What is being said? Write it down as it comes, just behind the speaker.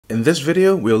In this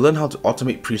video, we'll learn how to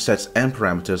automate presets and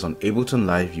parameters on Ableton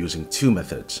Live using two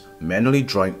methods: manually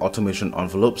drawing automation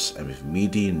envelopes and with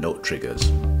MIDI note triggers.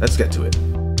 Let's get to it.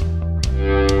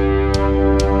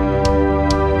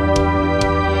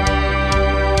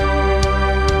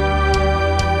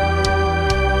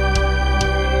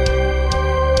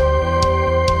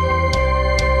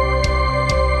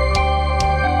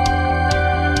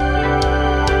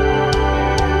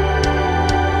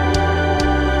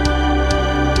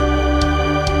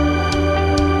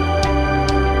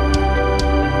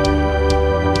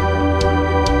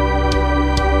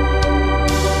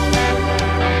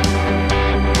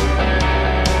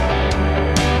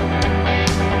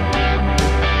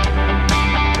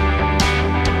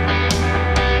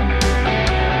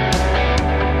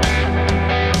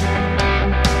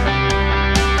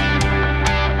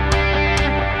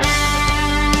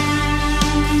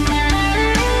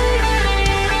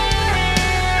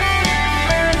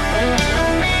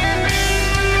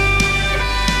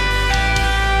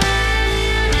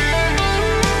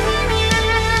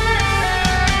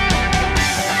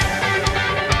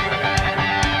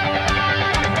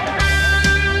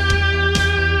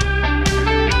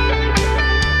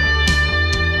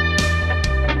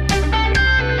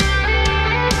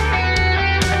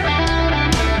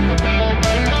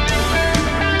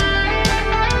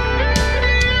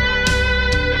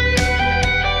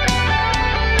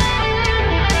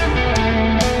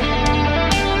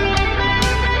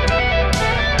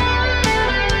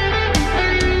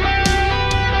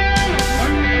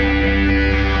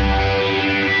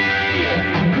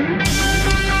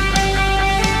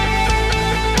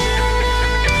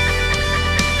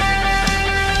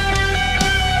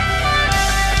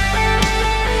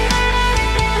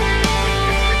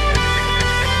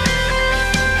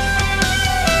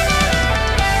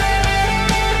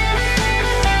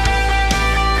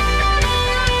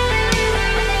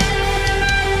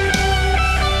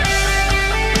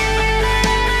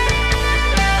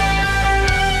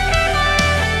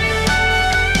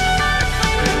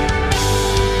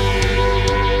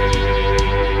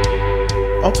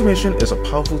 Automation is a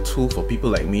powerful tool for people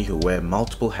like me who wear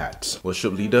multiple hats: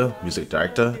 worship leader, music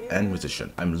director, and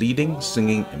musician. I'm leading,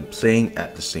 singing, and playing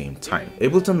at the same time.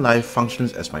 Ableton Live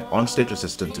functions as my onstage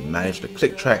assistant to manage the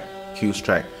click track, cues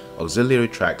track, auxiliary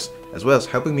tracks, as well as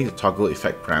helping me to toggle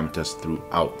effect parameters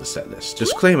throughout the setlist.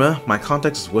 Disclaimer, my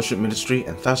context is worship ministry,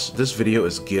 and thus this video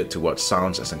is geared towards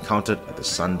sounds as encountered at the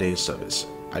Sunday service.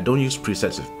 I don't use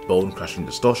presets with bone-crushing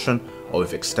distortion or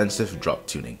with extensive drop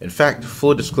tuning. In fact,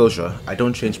 full disclosure, I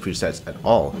don't change presets at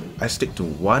all. I stick to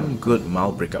one good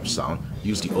mild breakup sound,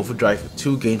 use the overdrive with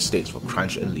two gain states for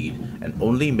crunch and lead, and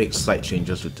only make slight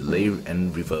changes to delay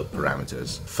and reverb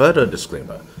parameters. Further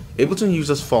disclaimer, Ableton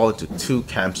users fall into two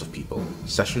camps of people: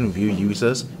 session view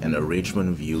users and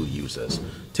arrangement view users.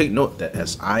 Take note that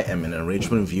as I am an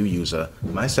arrangement view user,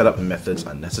 my setup methods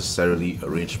are necessarily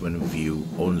arrangement view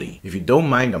only. If you don't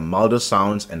mind the milder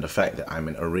sounds and the fact that I'm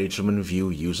an arrangement view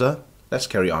user, let's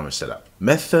carry on with setup.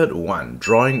 Method 1.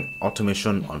 Drawing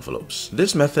automation envelopes.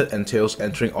 This method entails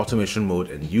entering automation mode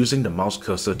and using the mouse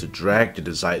cursor to drag the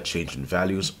desired change in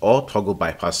values or toggle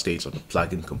bypass states of the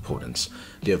plugin components.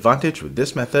 The advantage with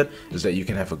this method is that you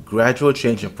can have a gradual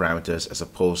change in parameters as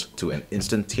opposed to an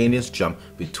instantaneous jump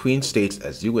between states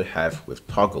as you would have with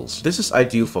toggles. This is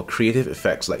ideal for creative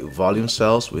effects like volume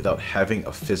swells without having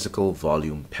a physical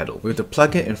volume pedal. With the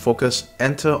plugin in focus,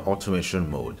 enter automation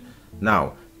mode.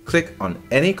 Now, click on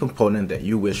any component that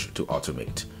you wish to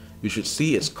automate. You should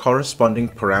see its corresponding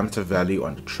parameter value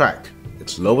on the track,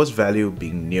 its lowest value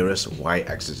being nearest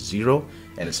y-axis 0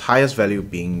 and its highest value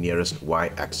being nearest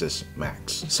y-axis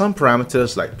max. Some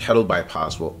parameters like pedal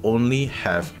bypass will only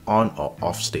have on or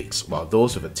off states, while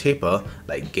those with a taper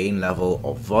like gain level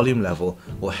or volume level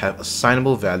will have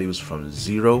assignable values from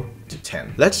 0 to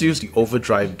 10. Let's use the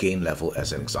overdrive gain level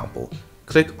as an example.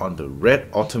 Click on the red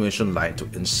automation line to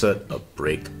insert a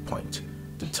breakpoint.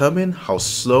 Determine how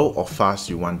slow or fast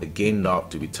you want the gain knob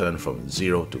to be turned from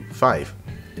 0 to 5.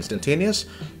 Instantaneous,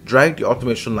 drag the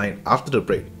automation line after the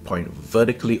breakpoint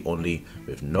vertically only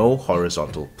with no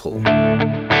horizontal pull.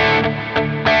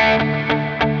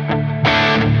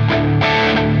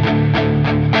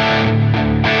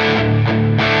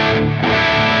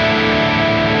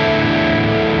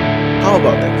 How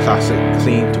about that classic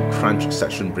clean to crunch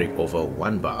section break over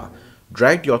 1 bar?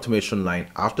 Drag the automation line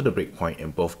after the breakpoint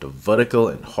in both the vertical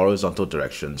and horizontal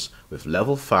directions, with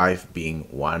level 5 being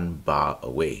 1 bar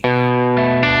away.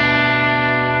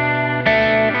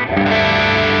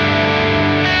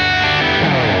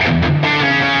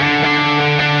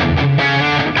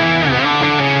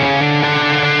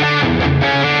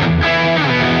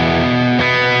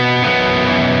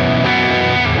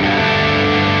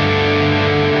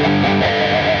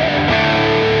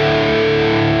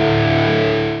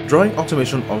 Drawing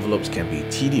automation envelopes can be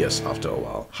tedious after a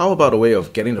while. How about a way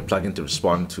of getting the plugin to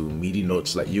respond to MIDI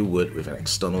notes like you would with an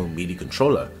external MIDI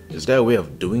controller? Is there a way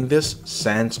of doing this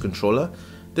sans controller?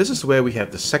 This is where we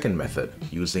have the second method,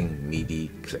 using MIDI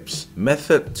clips.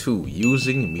 Method 2,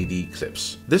 using MIDI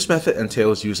clips. This method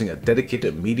entails using a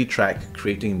dedicated MIDI track,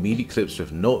 creating MIDI clips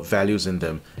with note values in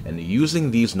them, and using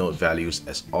these note values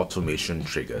as automation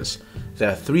triggers.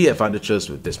 There are 3 advantages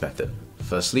with this method.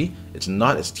 Firstly, it's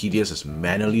not as tedious as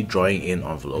manually drawing in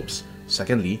envelopes.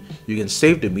 Secondly, you can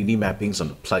save the MIDI mappings on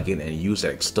the plugin and use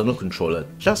an external controller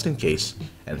just in case.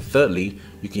 And thirdly,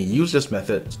 you can use this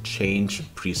method to change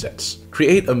presets.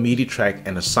 Create a MIDI track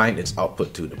and assign its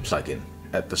output to the plugin.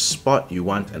 At the spot you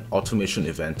want an automation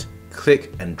event,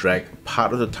 click and drag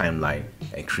part of the timeline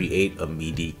and create a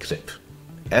MIDI clip.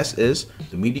 As is,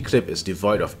 the MIDI clip is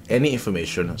devoid of any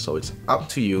information, so it's up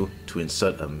to you to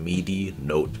insert a MIDI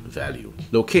note value.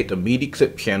 Locate the MIDI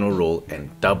clip piano roll and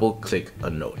double-click a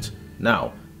note.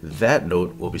 Now, that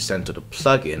note will be sent to the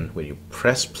plugin when you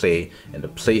press play and the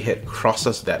playhead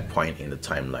crosses that point in the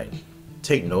timeline.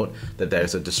 Take note that there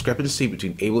is a discrepancy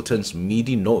between Ableton's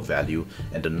MIDI note value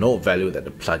and the note value that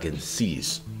the plugin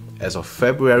sees. As of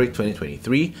February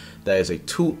 2023, there is a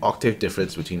 2-octave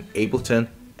difference between Ableton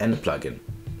and the plugin.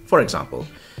 For example,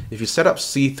 if you set up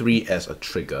C3 as a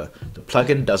trigger, the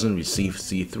plugin doesn't receive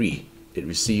C3. It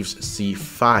receives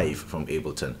C5 from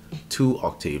Ableton, 2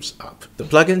 octaves up. The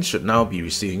plugin should now be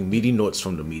receiving MIDI notes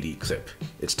from the MIDI clip.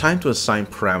 It's time to assign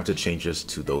parameter changes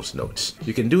to those notes.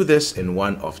 You can do this in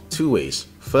one of 2 ways.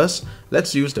 First,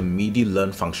 let's use the MIDI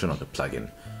learn function of the plugin.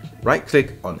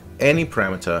 Right-click on any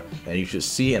parameter and you should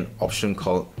see an option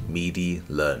called MIDI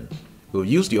learn. We'll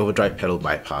use the overdrive pedal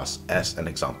bypass as an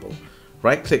example.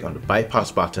 Right-click on the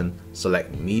bypass button,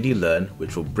 select MIDI learn,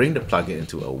 which will bring the plugin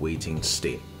into a waiting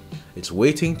state. It's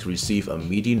waiting to receive a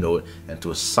MIDI note and to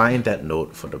assign that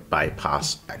note for the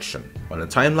bypass action. On the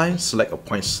timeline, select a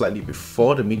point slightly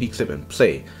before the MIDI clip and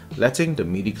play, letting the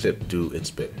MIDI clip do its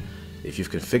bit. If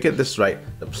you've configured this right,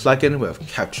 the plugin will have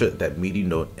captured that MIDI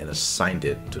note and assigned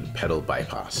it to the pedal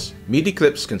bypass. MIDI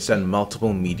clips can send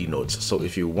multiple MIDI notes, so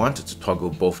if you wanted to toggle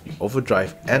both the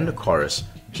overdrive and the chorus,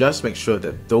 just make sure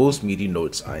that those MIDI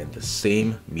notes are in the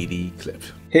same MIDI clip.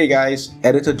 Hey guys,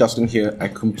 Editor Justin here. I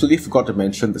completely forgot to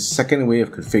mention the second way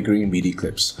of configuring MIDI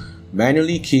clips.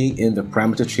 Manually keying in the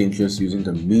parameter changes using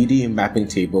the MIDI mapping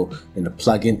table in the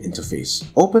plugin interface.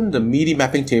 Open the MIDI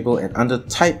mapping table and under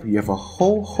Type you have a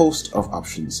whole host of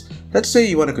options. Let's say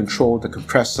you want to control the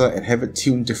compressor and have it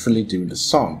tuned differently during the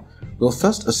song. We'll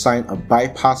first assign a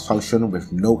bypass function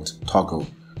with note toggle.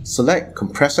 Select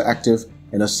compressor active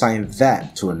and assign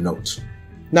that to a note.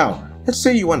 Now, let's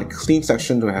say you want a clean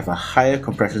section to have a higher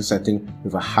compression setting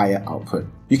with a higher output.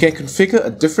 You can configure a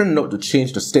different note to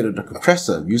change the state of the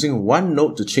compressor, using one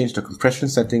note to change the compression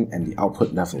setting and the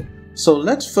output level. So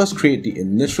let's first create the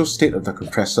initial state of the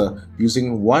compressor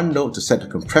using one note to set the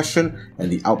compression and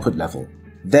the output level.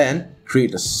 Then,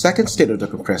 create the second state of the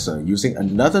compressor using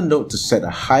another note to set a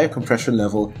higher compression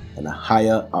level and a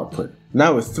higher output.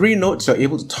 Now with 3 notes, you're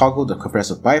able to toggle the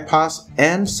compressor bypass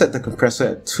and set the compressor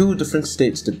at 2 different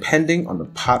states depending on the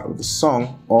part of the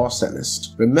song or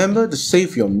setlist. Remember to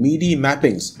save your MIDI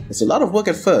mappings. It's a lot of work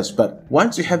at first, but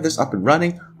once you have this up and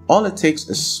running, all it takes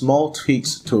is small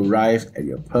tweaks to arrive at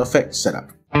your perfect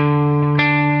setup.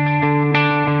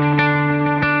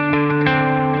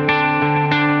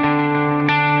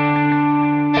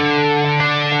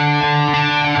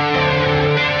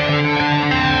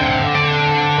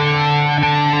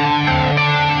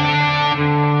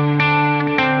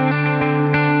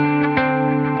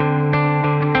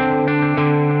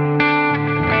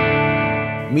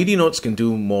 MIDI notes can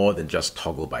do more than just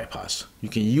toggle bypass. You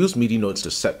can use MIDI notes to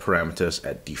set parameters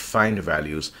at defined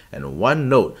values, and one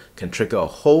note can trigger a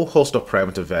whole host of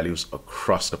parameter values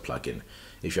across the plugin.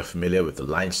 If you're familiar with the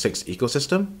Line 6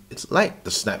 ecosystem, it's like the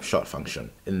snapshot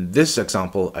function. In this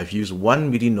example, I've used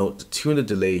one MIDI note to tune the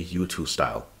delay U2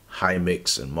 style, high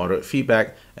mix and moderate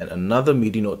feedback, and another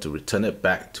MIDI note to return it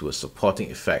back to a supporting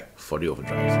effect for the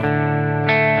overdrive.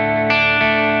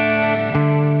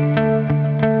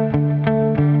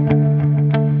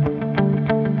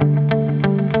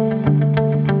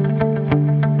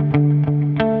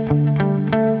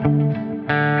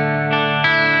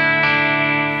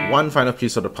 One final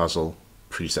piece of the puzzle,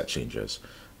 preset changes.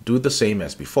 Do the same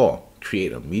as before.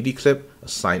 Create a MIDI clip,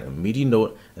 assign a MIDI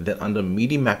note, and then under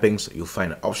MIDI mappings, you'll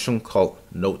find an option called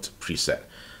Note Preset.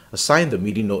 Assign the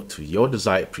MIDI note to your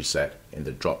desired preset in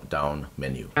the drop-down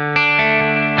menu.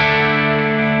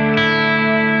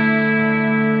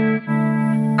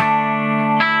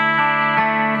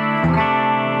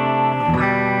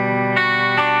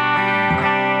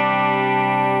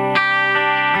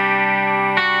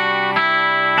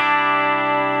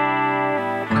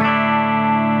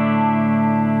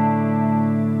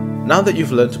 Now that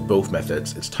you've learned both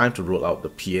methods, it's time to roll out the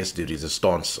pièce de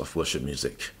résistance of worship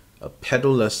music, a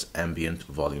pedal-less ambient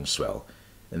volume swell.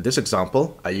 In this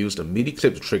example, I used a MIDI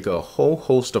clip to trigger a whole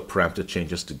host of parameter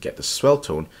changes to get the swell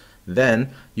tone,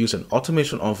 then use an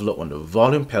automation envelope on the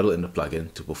volume pedal in the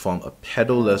plugin to perform a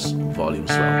pedal-less volume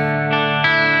swell.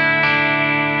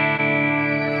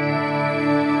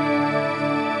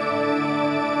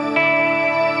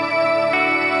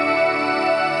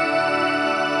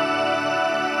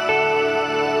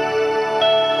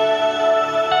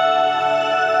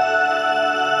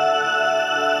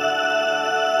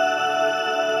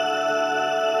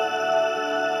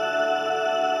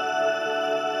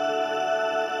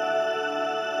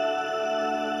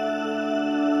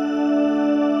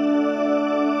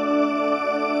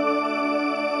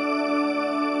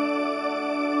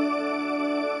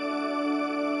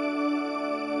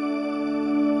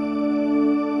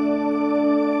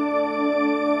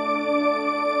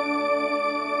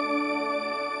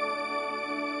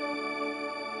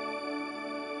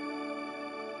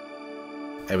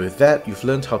 And with that, you've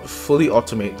learned how to fully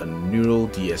automate a neural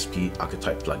DSP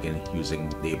Archetype plugin using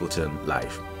the Ableton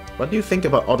Live. What do you think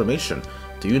about automation?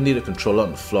 Do you need a controller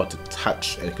on the floor to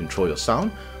touch and control your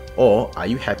sound? Or are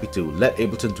you happy to let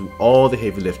Ableton do all the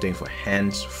heavy lifting for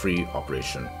hands-free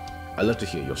operation? I'd love to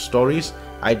hear your stories,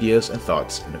 ideas, and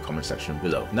thoughts in the comment section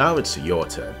below. Now it's your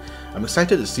turn. I'm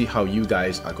excited to see how you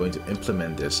guys are going to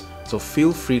implement this, so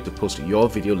feel free to post your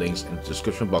video links in the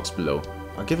description box below.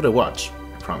 I'll give it a watch.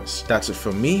 Promise. That's it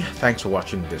from me. Thanks for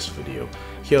watching this video.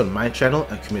 Here on my channel,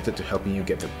 I'm committed to helping you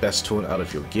get the best tone out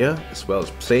of your gear, as well as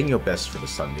playing your best for the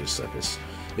Sunday service.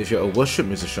 If you're a worship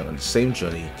musician on the same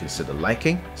journey, consider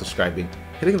liking, subscribing,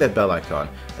 hitting that bell icon,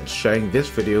 and sharing this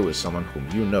video with someone whom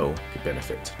you know could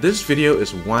benefit. This video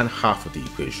is one half of the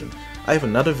equation. I have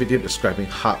another video describing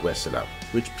hardware setup,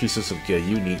 which pieces of gear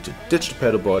you need to ditch the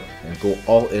pedal board and go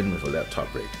all in with a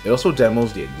laptop rig. It also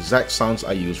demos the exact sounds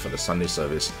I use for the Sunday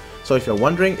service, so if you're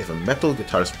wondering if a metal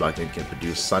guitarist plugin can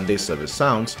produce Sunday service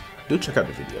sounds, do check out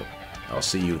the video. I'll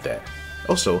see you there.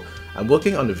 Also, I'm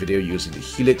working on the video using the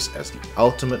Helix as the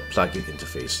ultimate plugin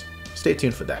interface. Stay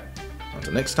tuned for that.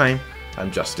 Until next time,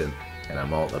 I'm Justin, and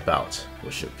I'm all about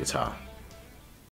worship guitar.